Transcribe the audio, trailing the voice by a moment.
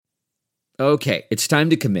Okay, it's time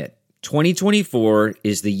to commit. 2024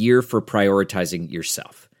 is the year for prioritizing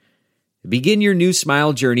yourself. Begin your new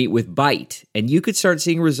smile journey with Byte, and you could start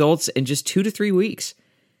seeing results in just 2 to 3 weeks.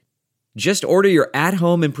 Just order your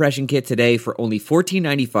at-home impression kit today for only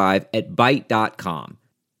 $14.95 at Byte.com.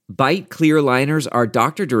 Byte clear liners are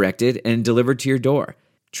doctor-directed and delivered to your door.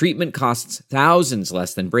 Treatment costs thousands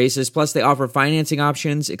less than braces, plus they offer financing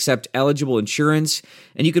options, accept eligible insurance,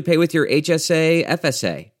 and you could pay with your HSA,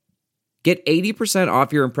 FSA. Get 80%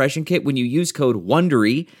 off your impression kit when you use code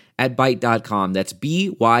WONDERY at Byte.com. That's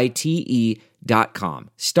BYTE.com.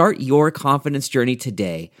 Start your confidence journey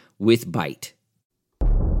today with Byte.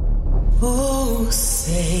 Oh,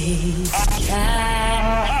 say can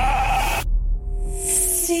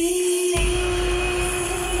see.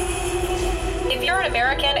 If you're an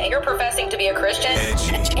American and you're professing to be a Christian,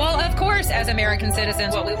 well, of course, as American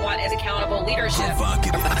citizens, what we want is accountable leadership. Why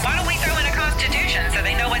don't we throw in a constitution so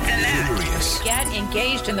they know what's in that? Get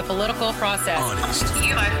engaged in the political process. Honest.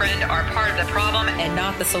 You, my friend, are part of the problem and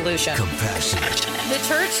not the solution. Compassionate. The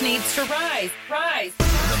church needs to rise.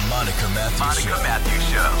 The Monica Matthews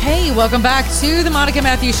Show. Hey, welcome back to the Monica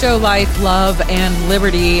Matthews Show, Life, Love, and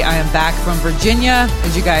Liberty. I am back from Virginia.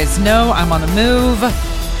 As you guys know, I'm on the move.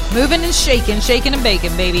 Moving and shaking and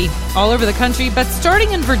baking, baby, all over the country, but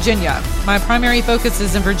starting in Virginia. My primary focus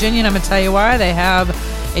is in Virginia, and I'm going to tell you why. They have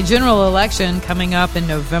a general election coming up in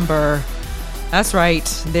November. That's right.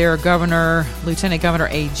 Their governor, lieutenant governor,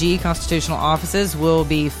 AG, constitutional offices will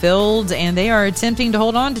be filled, and they are attempting to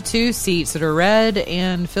hold on to 2 seats that are red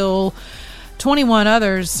and fill 21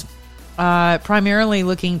 others, primarily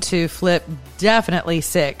looking to flip definitely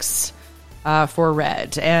 6 for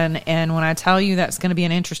red. And when I tell you that's going to be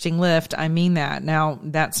an interesting lift, I mean that. Now,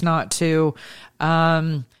 that's not to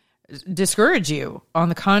discourage you. On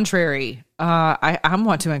the contrary, I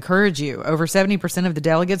want to encourage you. Over 70% of the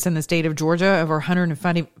delegates in the state of Georgia, over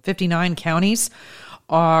 159 counties,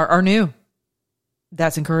 are new.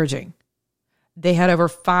 That's encouraging. They had over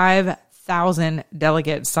 5,000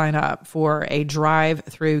 delegates sign up for a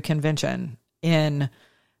drive-through convention in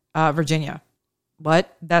Virginia.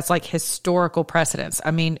 What? That's like historical precedence.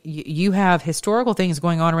 I mean, you have historical things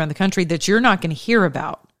going on around the country that you're not going to hear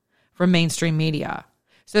about from mainstream media.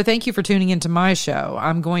 So thank you for tuning into my show.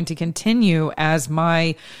 I'm going to continue as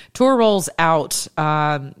my tour rolls out,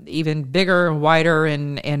 even bigger, wider,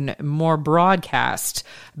 and more broadcast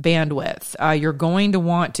bandwidth. You're going to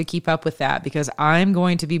want to keep up with that because I'm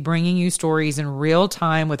going to be bringing you stories in real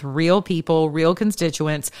time with real people, real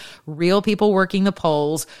constituents, real people working the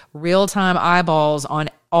polls, real-time eyeballs on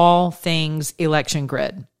all things election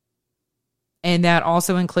grid. And that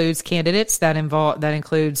also includes candidates, that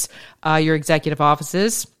includes your executive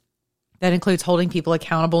offices, that includes holding people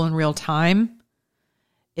accountable in real time.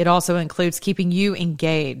 It also includes keeping you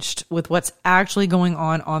engaged with what's actually going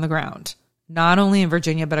on the ground, not only in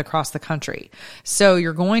Virginia, but across the country. So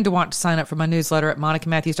you're going to want to sign up for my newsletter at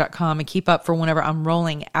monicamatthews.com and keep up for whenever I'm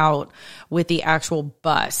rolling out with the actual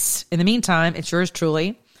bus. In the meantime, it's yours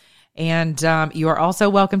truly. And you are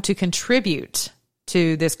also welcome to contribute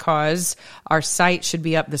to this cause. Our site should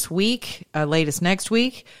be up this week, latest next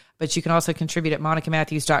week, but you can also contribute at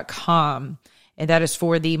monicamatthews.com. And that is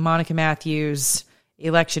for the Monica Matthews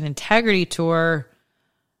Election Integrity Tour,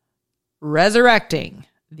 resurrecting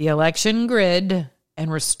the election grid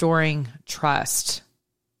and restoring trust.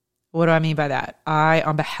 What do I mean by that?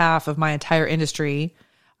 On behalf of my entire industry,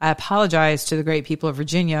 I apologize to the great people of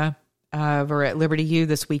Virginia over at Liberty U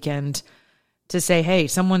this weekend to say, hey,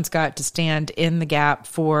 someone's got to stand in the gap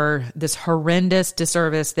for this horrendous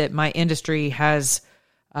disservice that my industry has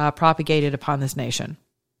propagated upon this nation.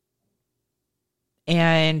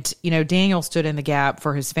 And, Daniel stood in the gap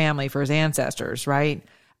for his family, for his ancestors, right?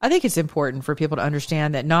 I think it's important for people to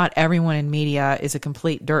understand that not everyone in media is a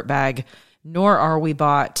complete dirtbag, nor are we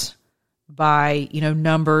bought by,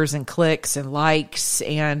 numbers and clicks and likes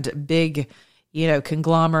and big,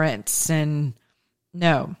 conglomerates. And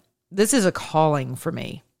no. This is a calling for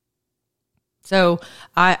me. So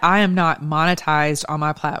I am not monetized on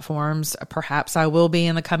my platforms. Perhaps I will be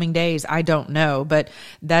in the coming days. I don't know, but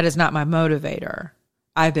that is not my motivator.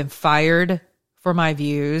 I've been fired for my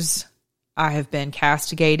views. I have been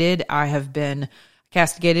castigated. I have been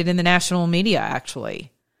castigated in the national media, actually,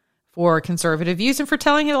 for conservative views and for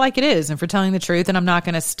telling it like it is and for telling the truth. And I'm not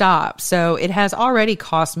going to stop. So it has already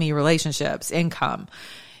cost me relationships, income.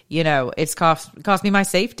 It's cost me my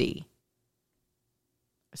safety.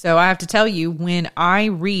 So I have to tell you, when I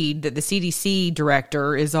read that the CDC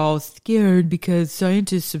director is all scared because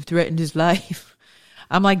scientists have threatened his life,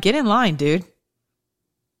 I'm like, get in line, dude.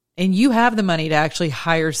 and you have the money to actually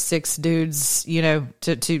hire 6 dudes, to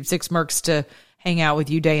 6 mercs to hang out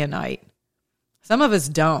with you day and night. Some of us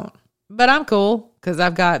don't, but I'm cool because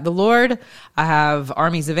I've got the Lord, I have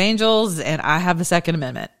armies of angels, and I have the Second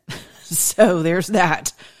Amendment. So there's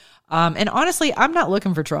that. And honestly, I'm not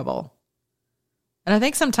looking for trouble. And I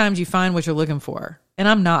think sometimes you find what you're looking for, and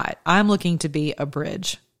I'm not. I'm looking to be a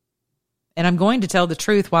bridge, and I'm going to tell the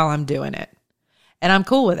truth while I'm doing it. And I'm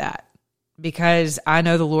cool with that because I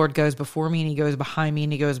know the Lord goes before me, and he goes behind me,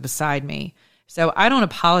 and he goes beside me. So I don't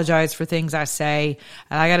apologize for things I say.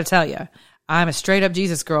 And I got to tell you, I'm a straight up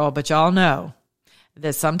Jesus girl, but y'all know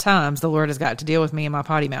that sometimes the Lord has got to deal with me in my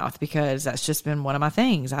potty mouth because that's just been one of my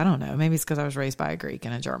things. I don't know. Maybe it's because I was raised by a Greek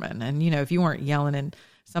and a German. And, if you weren't yelling and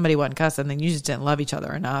somebody wasn't cussing, then you just didn't love each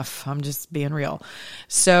other enough. I'm just being real.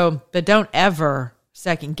 So, but don't ever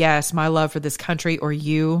second guess my love for this country or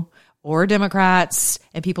you or Democrats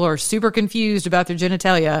and people who are super confused about their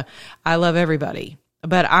genitalia. I love everybody,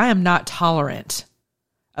 but I am not tolerant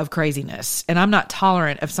of craziness, and I'm not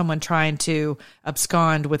tolerant of someone trying to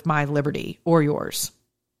abscond with my liberty or yours,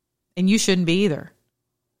 and you shouldn't be either.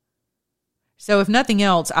 So if nothing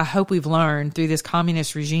else, I hope we've learned through this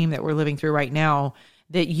communist regime that we're living through right now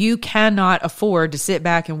that you cannot afford to sit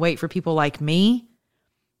back and wait for people like me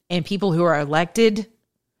and people who are elected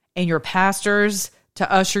and your pastors to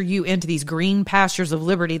usher you into these green pastures of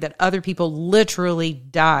liberty that other people literally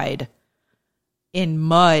died in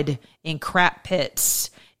mud, in crap pits,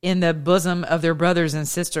 in the bosom of their brothers and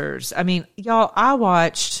sisters. I mean, y'all, I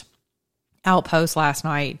watched Outpost last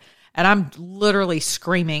night, and I'm literally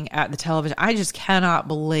screaming at the television. I just cannot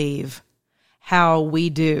believe how we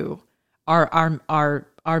do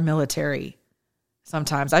our military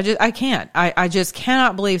sometimes. I can't. I just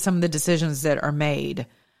cannot believe some of the decisions that are made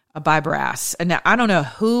by brass. And now, I don't know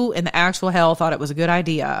who in the actual hell thought it was a good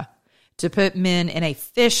idea to put men in a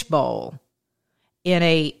fishbowl in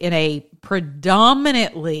a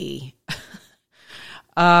predominantly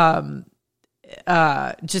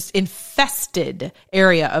just infested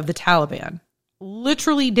area of the Taliban,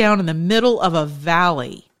 literally down in the middle of a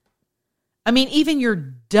valley. I mean, even your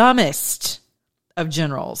dumbest of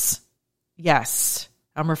generals. Yes,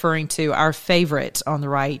 I'm referring to our favorite on the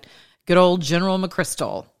right, good old General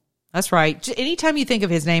McChrystal. That's right. Anytime you think of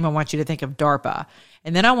his name, I want you to think of DARPA.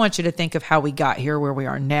 And then I want you to think of how we got here where we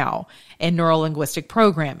are now, and neurolinguistic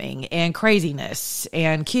programming and craziness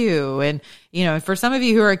and Q. And, for some of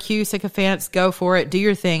you who are Q sycophants, go for it. Do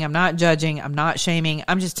your thing. I'm not judging. I'm not shaming.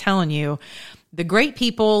 I'm just telling you, the great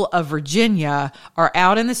people of Virginia are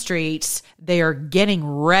out in the streets. They are getting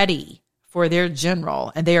ready for their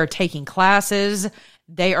general, and they are taking classes.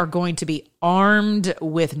 They are going to be armed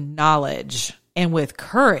with knowledge and with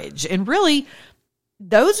courage. And really,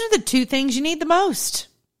 those are the 2 things you need the most.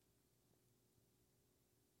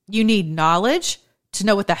 You need knowledge to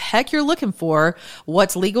know what the heck you're looking for,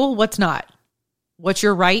 what's legal, what's not, what's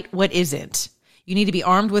your right, what isn't. You need to be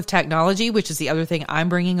armed with technology, which is the other thing I'm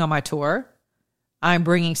bringing on my tour. I'm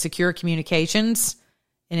bringing secure communications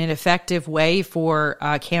in an effective way for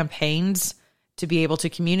campaigns to be able to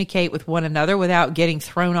communicate with one another without getting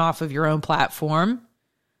thrown off of your own platform,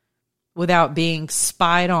 without being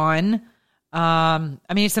spied on.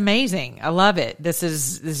 It's amazing. I love it. This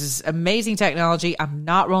is amazing technology. I'm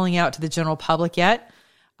not rolling out to the general public yet,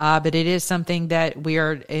 but it is something that we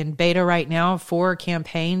are in beta right now for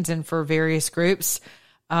campaigns and for various groups,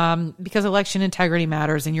 because election integrity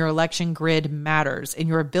matters, and your election grid matters, and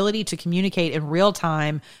your ability to communicate in real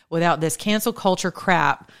time without this cancel culture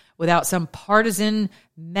crap, without some partisan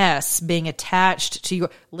mess being attached to your...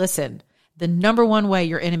 Listen, the number one way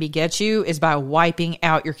your enemy gets you is by wiping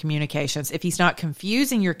out your communications. If he's not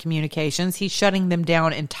confusing your communications, he's shutting them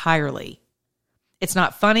down entirely. It's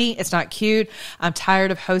not funny. It's not cute. I'm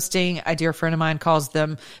tired of hosting. A dear friend of mine calls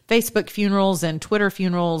them Facebook funerals and Twitter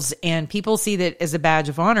funerals, and people see that as a badge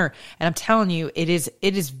of honor. And I'm telling you, it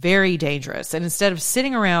is very dangerous. And instead of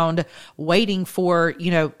sitting around waiting for,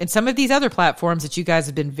 and some of these other platforms that you guys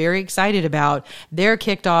have been very excited about, they're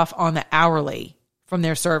kicked off on the hourly from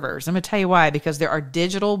their servers. I'm going to tell you why, because there are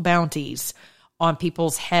digital bounties on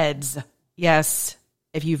people's heads. Yes,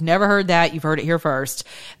 if you've never heard that, you've heard it here first.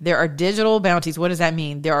 There are digital bounties. What does that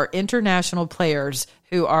mean? There are international players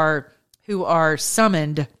who are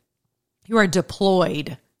summoned, who are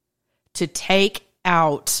deployed to take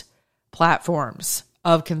out platforms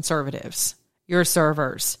of conservatives, your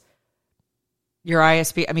servers, your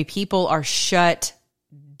ISP. People are shut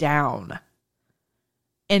down.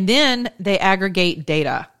 And then they aggregate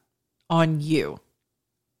data on you.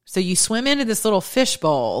 So you swim into this little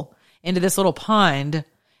fishbowl, into this little pond,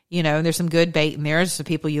 There's some good bait in there. There's some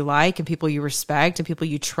people you like and people you respect and people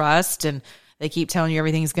you trust. And they keep telling you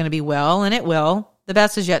everything's going to be well, and it will. The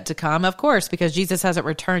best is yet to come, of course, because Jesus hasn't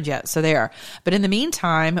returned yet. So there. But in the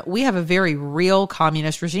meantime, we have a very real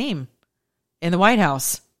communist regime in the White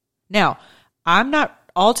House. Now, I'm not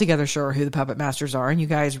altogether sure who the puppet masters are. And you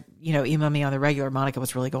guys, email me on the regular, Monica,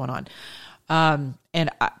 what's really going on. I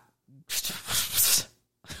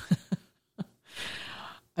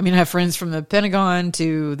have friends from the Pentagon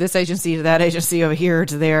to this agency to that agency over here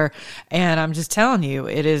to there. And I'm just telling you,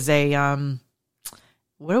 it is a,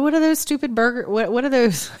 what are those stupid burger? What are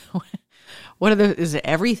those? What are those? Is it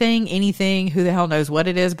everything, anything? Who the hell knows what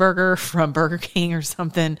it is? Burger from Burger King or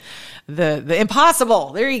something? The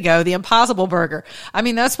Impossible. There you go. The Impossible Burger.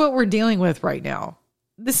 That's what we're dealing with right now.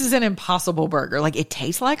 This is an Impossible Burger. Like, it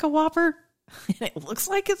tastes like a Whopper. It looks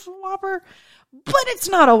like it's a Whopper, but it's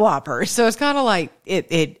not a Whopper. So it's kind of like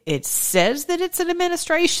it says that it's an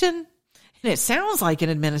administration, and it sounds like an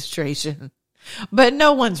administration, but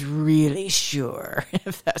no one's really sure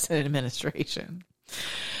if that's an administration.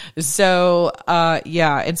 So,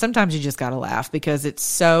 and sometimes you just got to laugh because it's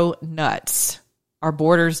so nuts. Our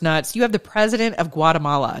border's nuts. You have the president of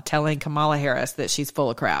Guatemala telling Kamala Harris that she's full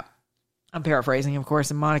of crap. I'm paraphrasing, of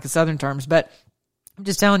course, in Monica Southern terms, but I'm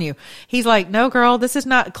just telling you, he's like, no, girl, this is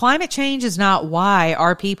not, climate change is not why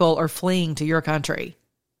our people are fleeing to your country.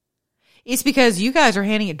 It's because you guys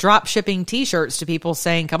are drop shipping t-shirts to people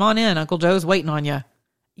saying, come on in, Uncle Joe's waiting on you.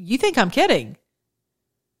 You think I'm kidding?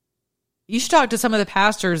 You should talk to some of the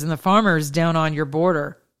pastors and the farmers down on your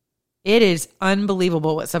border. It is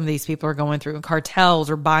unbelievable what some of these people are going through. And cartels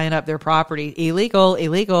are buying up their property. Illegal.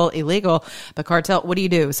 But cartel, what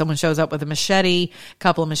do? Someone shows up with a machete, a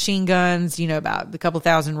couple of machine guns, about a couple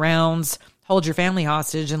thousand rounds, holds your family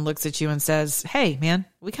hostage and looks at you and says, hey, man,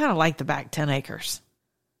 we kind of like the back 10 acres.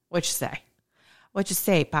 What you say? What you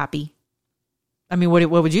say, Poppy? What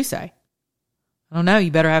would you say? I don't know. You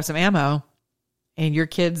better have some ammo. And your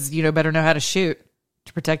kids, better know how to shoot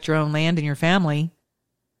to protect your own land and your family.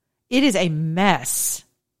 It is a mess.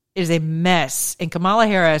 It is a mess. And Kamala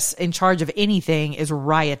Harris, in charge of anything, is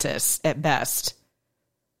riotous at best.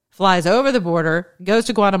 Flies over the border, goes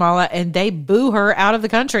to Guatemala, and they boo her out of the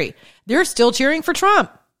country. They're still cheering for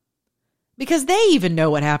Trump because they even know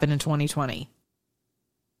what happened in 2020.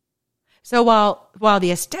 So while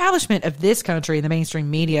the establishment of this country, the mainstream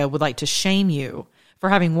media, would like to shame you for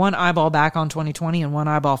having one eyeball back on 2020 and one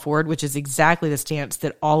eyeball forward, which is exactly the stance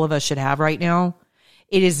that all of us should have right now,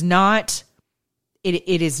 it is not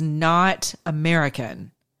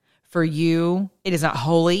American for you. It is not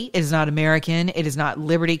holy. It is not American. It is not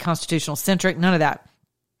liberty, constitutional centric, none of that.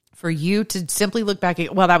 For you to simply look back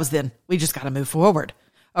at, well, that was then. We just got to move forward.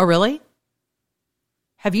 Oh, really?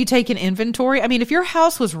 Have you taken inventory? If your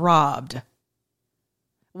house was robbed,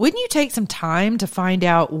 wouldn't you take some time to find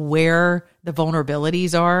out where the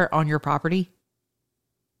vulnerabilities are on your property?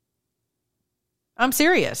 I'm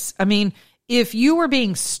serious. If you were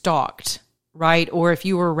being stalked, right, or if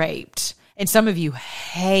you were raped, and some of you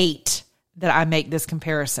hate that I make this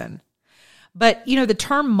comparison, but the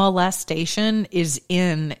term molestation is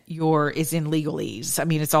in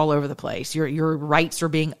legalese. It's all over the place. Your rights are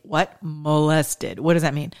being molested. What does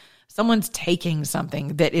that mean? Someone's taking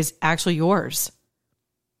something that is actually yours.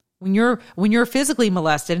 When you're physically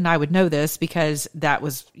molested, and I would know this because that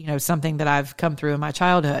was something that I've come through in my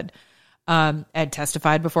childhood. I'd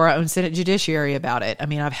testified before our own Senate Judiciary about it.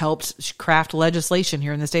 I've helped craft legislation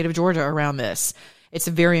here in the state of Georgia around this. It's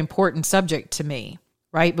a very important subject to me,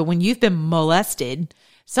 right? But when you've been molested,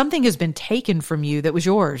 something has been taken from you that was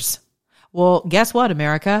yours. Well, guess what,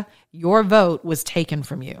 America? Your vote was taken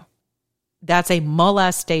from you. That's a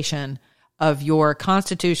molestation of your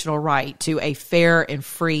constitutional right to a fair and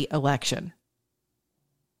free election.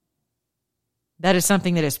 That is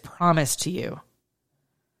something that is promised to you.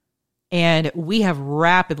 And we have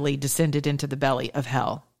rapidly descended into the belly of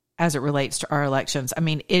hell as it relates to our elections.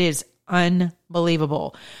 It is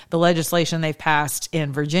unbelievable. The legislation they've passed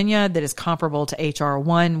in Virginia that is comparable to H.R.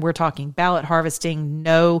 1. We're talking ballot harvesting,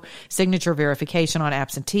 no signature verification on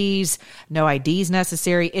absentees, no IDs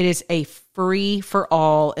necessary. It is a free for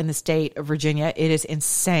all in the state of Virginia. It is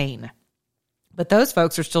insane. But those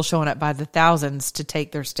folks are still showing up by the thousands to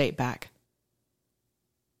take their state back.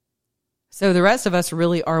 So the rest of us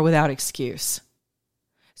really are without excuse.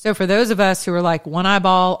 So for those of us who are like one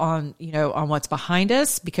eyeball on what's behind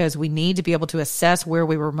us, because we need to be able to assess where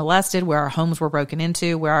we were molested, where our homes were broken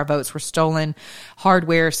into, where our votes were stolen,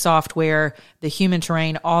 hardware, software, the human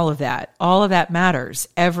terrain, all of that matters.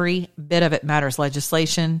 Every bit of it matters.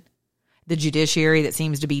 Legislation, the judiciary that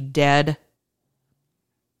seems to be dead.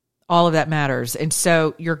 All of that matters. And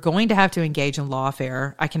so you're going to have to engage in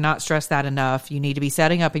lawfare. I cannot stress that enough. You need to be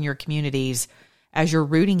setting up in your communities as you're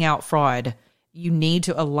rooting out fraud. You need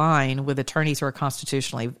to align with attorneys who are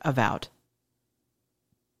constitutionally avowed.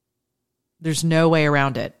 There's no way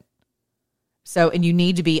around it. So, and you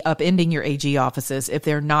need to be upending your AG offices if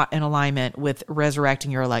they're not in alignment with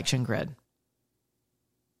resurrecting your election grid.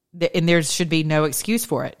 And there should be no excuse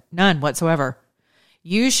for it. None whatsoever.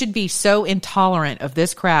 You should be so intolerant of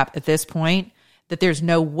this crap at this point that there's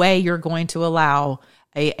no way you're going to allow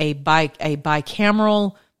a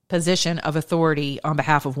bicameral position of authority on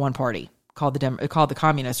behalf of one party called the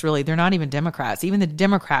communists. Really, they're not even Democrats. Even the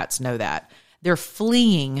Democrats know that. They're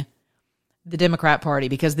fleeing the Democrat Party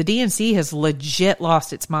because the DNC has legit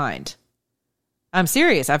lost its mind. I'm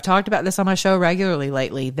serious. I've talked about this on my show regularly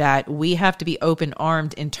lately, that we have to be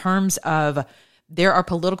open-armed in terms of there are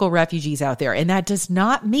political refugees out there. And that does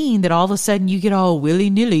not mean that all of a sudden you get all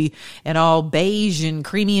willy-nilly and all beige and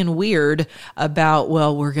creamy and weird about,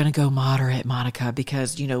 well, we're going to go moderate, Monica,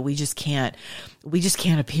 because, we just can't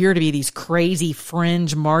appear to be these crazy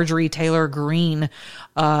fringe Marjorie Taylor Greene,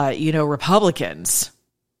 Republicans.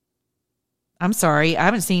 I'm sorry. I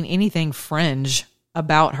haven't seen anything fringe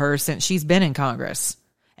about her since she's been in Congress.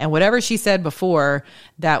 And whatever she said before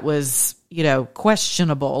that was,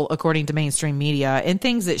 questionable according to mainstream media, and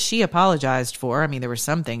things that she apologized for. I mean, there were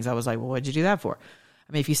some things I was like, well, what'd you do that for?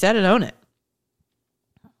 I mean, if you said it, own it.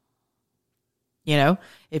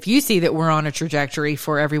 If you see that we're on a trajectory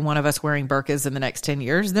for every one of us wearing burqas in the next 10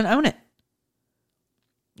 years, then own it.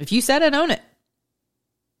 If you said it, own it.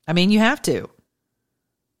 I mean, you have to.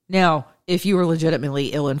 Now, if you were legitimately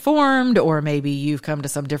ill-informed, or maybe you've come to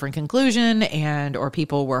some different conclusion or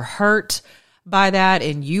people were hurt by that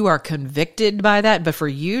and you are convicted by that, but for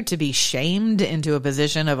you to be shamed into a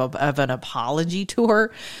position of an apology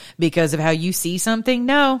tour because of how you see something,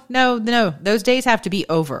 no. Those days have to be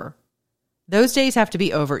over. Those days have to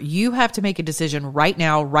be over. You have to make a decision right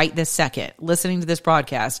now, right this second, listening to this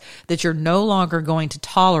broadcast, that you're no longer going to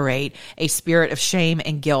tolerate a spirit of shame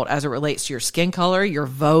and guilt as it relates to your skin color, your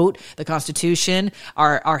vote, the Constitution,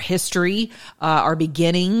 our history, our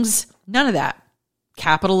beginnings. None of that.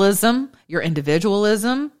 Capitalism, your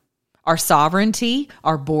individualism, our sovereignty,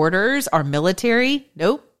 our borders, our military.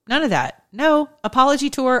 Nope, none of that. No, apology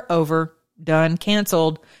tour over, done,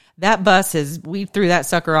 canceled. That bus we threw that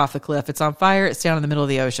sucker off the cliff. It's on fire. It's down in the middle of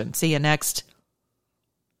the ocean. See you next.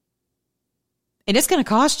 And it's going to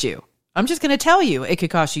cost you. I'm just going to tell you, it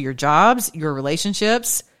could cost you your jobs, your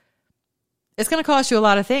relationships. It's going to cost you a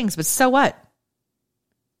lot of things, but so what?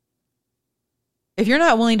 If you're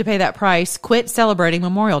not willing to pay that price, quit celebrating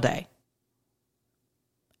Memorial Day.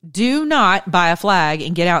 Do not buy a flag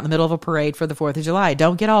and get out in the middle of a parade for the 4th of July.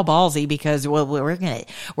 Don't get all ballsy because, well, we're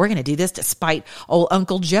going to do this to spite old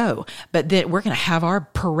Uncle Joe, but then we're going to have our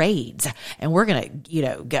parades and we're going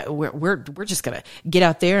to, we're just going to get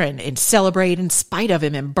out there and celebrate in spite of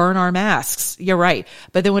him and burn our masks. You're right.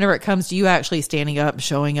 But then whenever it comes to you actually standing up,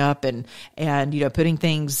 showing up and putting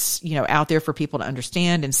things, out there for people to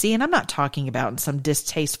understand and see, and I'm not talking about some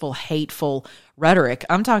distasteful, hateful rhetoric.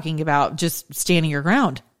 I'm talking about just standing your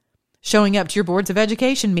ground. Showing up to your boards of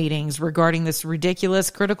education meetings regarding this ridiculous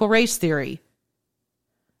critical race theory.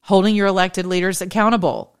 Holding your elected leaders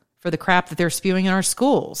accountable for the crap that they're spewing in our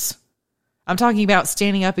schools. I'm talking about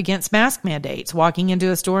standing up against mask mandates, walking into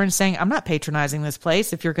a store and saying, I'm not patronizing this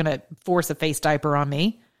place if you're going to force a face diaper on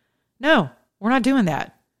me. No, we're not doing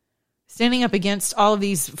that. Standing up against all of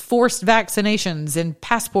these forced vaccinations and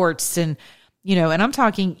passports and I'm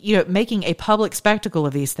talking, making a public spectacle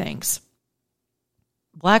of these things.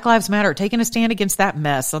 Black Lives Matter, taking a stand against that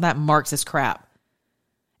mess, all that Marxist crap.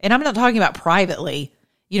 And I'm not talking about privately,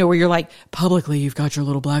 where you're like, publicly, you've got your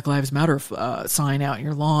little Black Lives Matter sign out in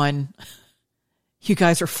your lawn. You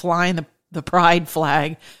guys are flying the pride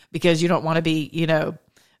flag because you don't want to be,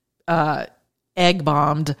 egg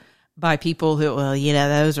bombed by people who,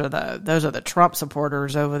 those are the Trump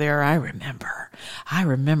supporters over there. I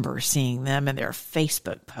remember seeing them in their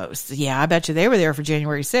Facebook posts. Yeah, I bet you they were there for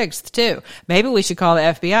January 6th too. Maybe we should call the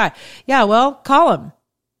FBI. Yeah, well, call them.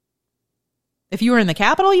 If you were in the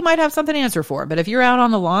Capitol, you might have something to answer for. But if you're out on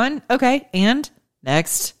the lawn, okay, and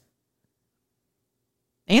next.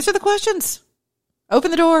 Answer the questions. Open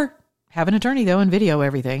the door. Have an attorney, though, and video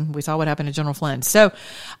everything. We saw what happened to General Flynn. So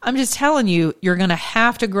I'm just telling you, you're going to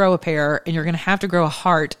have to grow a pair, and you're going to have to grow a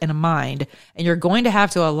heart and a mind, and you're going to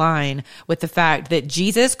have to align with the fact that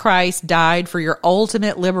Jesus Christ died for your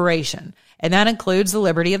ultimate liberation, and that includes the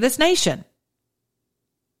liberty of this nation.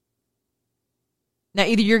 Now,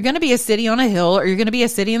 either you're going to be a city on a hill or you're going to be a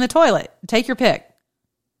city in the toilet. Take your pick.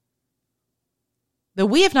 But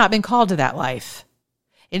we have not been called to that life.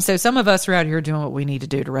 And so some of us are out here doing what we need to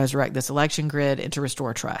do to resurrect this election grid and to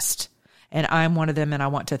restore trust. And I'm one of them, and I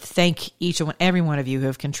want to thank each and every one of you who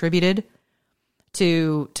have contributed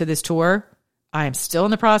to this tour. I am still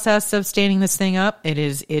in the process of standing this thing up. It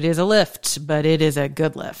is a lift, but it is a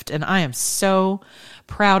good lift. And I am so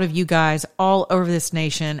proud of you guys all over this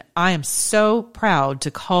nation. I am so proud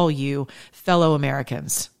to call you fellow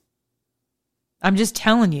Americans. I'm just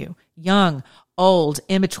telling you, young, old,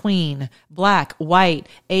 in between, black, white,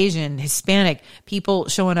 Asian, Hispanic, people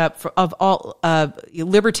showing up of all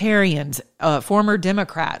libertarians, former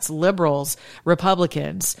Democrats, liberals,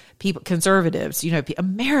 Republicans, people, conservatives,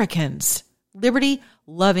 Americans,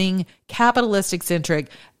 liberty-loving, capitalistic-centric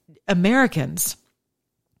Americans.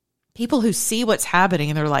 People who see what's happening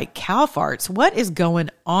and they're like, cow farts, what is going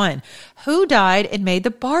on? Who died and made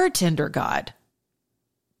the bartender God?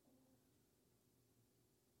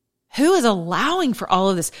 Who is allowing for all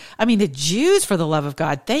of this? I mean, the Jews, for the love of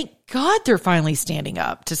God, thank God they're finally standing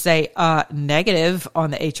up to say negative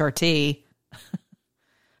on the HRT.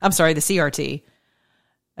 I'm sorry, the CRT.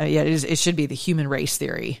 It should be the human race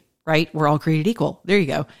theory, right? We're all created equal. There you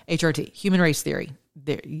go. HRT, human race theory.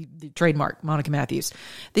 There, trademark, Monica Matthews.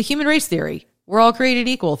 The human race theory. We're all created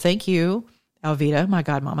equal. Thank you, Alvita, my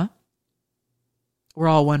godmama. We're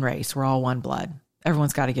all one race. We're all one blood.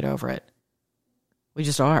 Everyone's got to get over it. We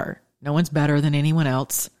just are. No one's better than anyone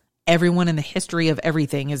else. Everyone in the history of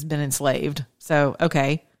everything has been enslaved. So,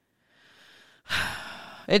 okay.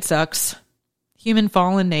 It sucks. Human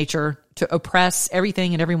fallen nature to oppress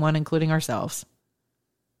everything and everyone, including ourselves.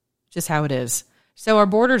 Just how it is. So our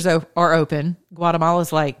borders are open.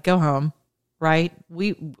 Guatemala's like, go home, right?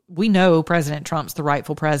 We know President Trump's the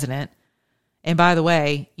rightful president. And by the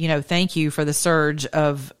way, thank you for the surge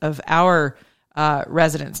of our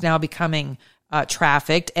residents now becoming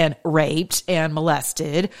trafficked and raped and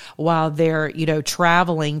molested while they're,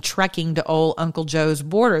 trekking to old Uncle Joe's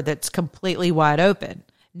border that's completely wide open.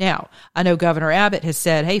 Now, I know Governor Abbott has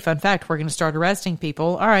said, hey, fun fact, we're going to start arresting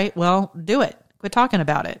people. All right, well, do it. Quit talking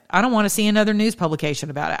about it. I don't want to see another news publication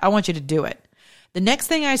about it. I want you to do it. The next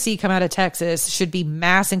thing I see come out of Texas should be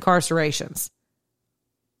mass incarcerations.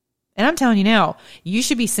 And I'm telling you now, you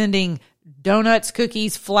should be sending donuts,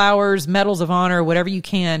 cookies, flowers, medals of honor, whatever you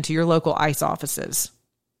can to your local ICE offices.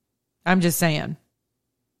 I'm just saying.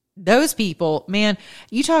 Those people, man,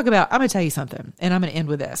 you talk about, I'm going to tell you something, and I'm going to end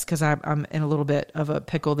with this because I'm in a little bit of a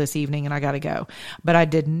pickle this evening and I got to go. But I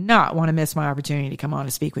did not want to miss my opportunity to come on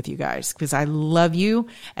and speak with you guys because I love you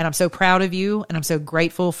and I'm so proud of you and I'm so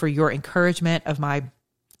grateful for your encouragement of my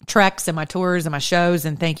treks and my tours and my shows.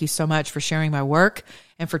 And thank you so much for sharing my work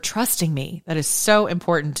and for trusting me. That is so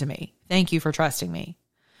important to me. Thank you for trusting me.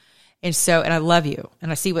 And I love you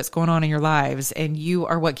and I see what's going on in your lives and you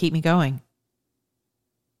are what keep me going.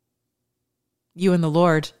 You and the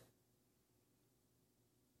Lord.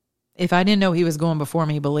 If I didn't know he was going before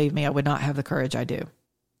me, believe me, I would not have the courage I do.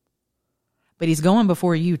 But he's going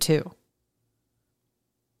before you too.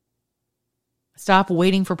 Stop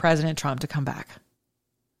waiting for President Trump to come back.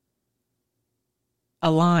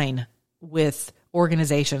 Align with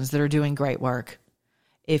organizations that are doing great work.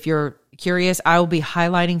 If you're curious, I will be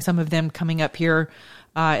highlighting some of them coming up here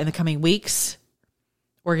in the coming weeks.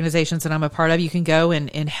 Organizations that I'm a part of. You can go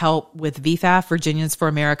and help with VFAF, Virginians for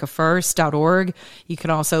America First.org. You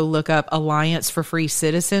can also look up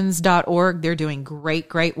AllianceForFreeCitizens.org. They're doing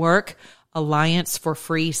great work.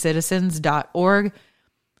 AllianceForFreeCitizens.org.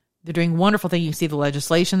 They're doing wonderful things. You can see the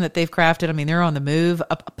legislation that they've crafted. I mean, they're on the move.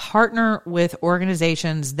 A partner with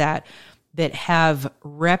organizations that have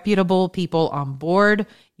reputable people on board.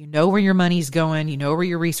 You know where your money's going. You know where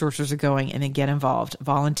your resources are going, and then get involved.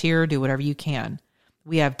 Volunteer, do whatever you can.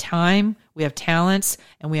 We have time, we have talents,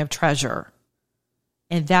 and we have treasure.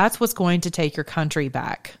 And that's what's going to take your country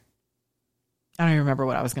back. I don't even remember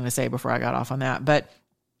what I was going to say before I got off on that, but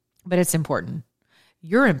it's important.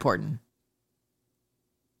 You're important.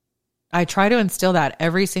 I try to instill that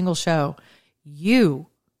every single show. You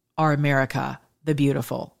are America, the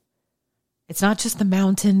beautiful. It's not just the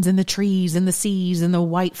mountains and the trees and the seas and the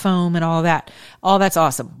white foam and all that. All that's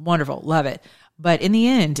awesome. Wonderful. Love it. But in the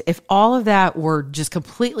end, if all of that were just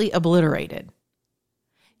completely obliterated,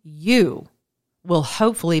 you will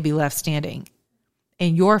hopefully be left standing.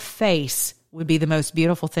 And your face would be the most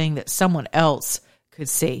beautiful thing that someone else could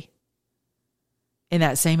see in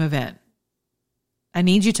that same event. I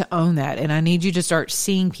need you to own that. And I need you to start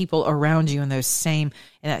seeing people around you in that same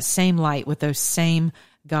light with those same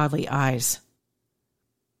godly eyes.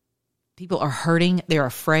 People are hurting. They're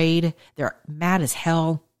afraid. They're mad as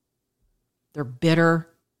hell. They're bitter.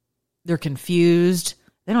 They're confused.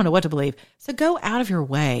 They don't know what to believe. So go out of your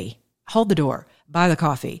way. Hold the door. Buy the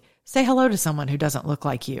coffee. Say hello to someone who doesn't look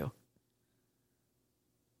like you.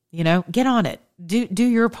 You know, get on it. Do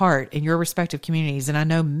your part in your respective communities. And I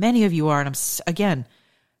know many of you are. And again,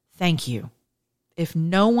 thank you. If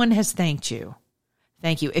no one has thanked you,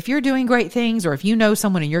 thank you. If you're doing great things, or if you know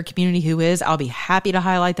someone in your community who is, I'll be happy to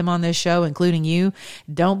highlight them on this show, including you.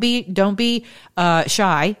 Don't be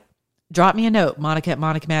shy. Drop me a note,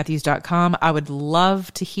 Monica@MonicaMatthews.com. I would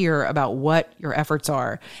love to hear about what your efforts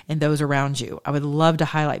are and those around you. I would love to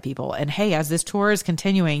highlight people. And hey, as this tour is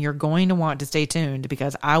continuing, you're going to want to stay tuned,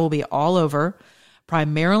 because I will be all over,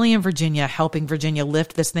 primarily in Virginia, helping Virginia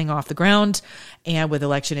lift this thing off the ground. And with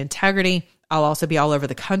election integrity, I'll also be all over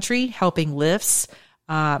the country helping lifts.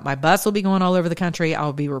 My bus will be going all over the country.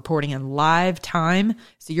 I'll be reporting in live time.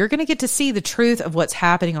 So you're going to get to see the truth of what's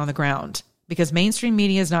happening on the ground, because mainstream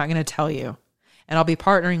media is not going to tell you. And I'll be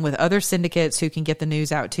partnering with other syndicates who can get the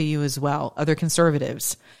news out to you as well, other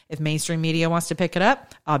conservatives. If mainstream media wants to pick it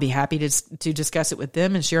up, I'll be happy to discuss it with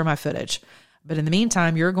them and share my footage. But in the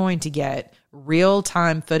meantime, you're going to get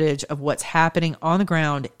real-time footage of what's happening on the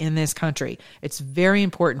ground in this country. It's very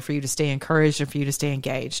important for you to stay encouraged and for you to stay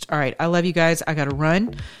engaged. All right, I love you guys. I got to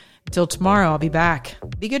run. Until tomorrow, I'll be back.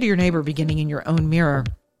 Be good to your neighbor, beginning in your own mirror.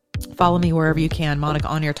 Follow me wherever you can. Monica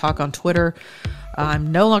On Air Talk on Twitter.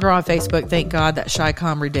 I'm no longer on Facebook. Thank God, that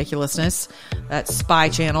Shycom ridiculousness, that spy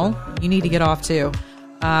channel. You need to get off too.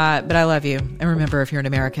 But I love you. And remember, if you're an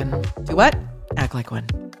American, do what? Act like one.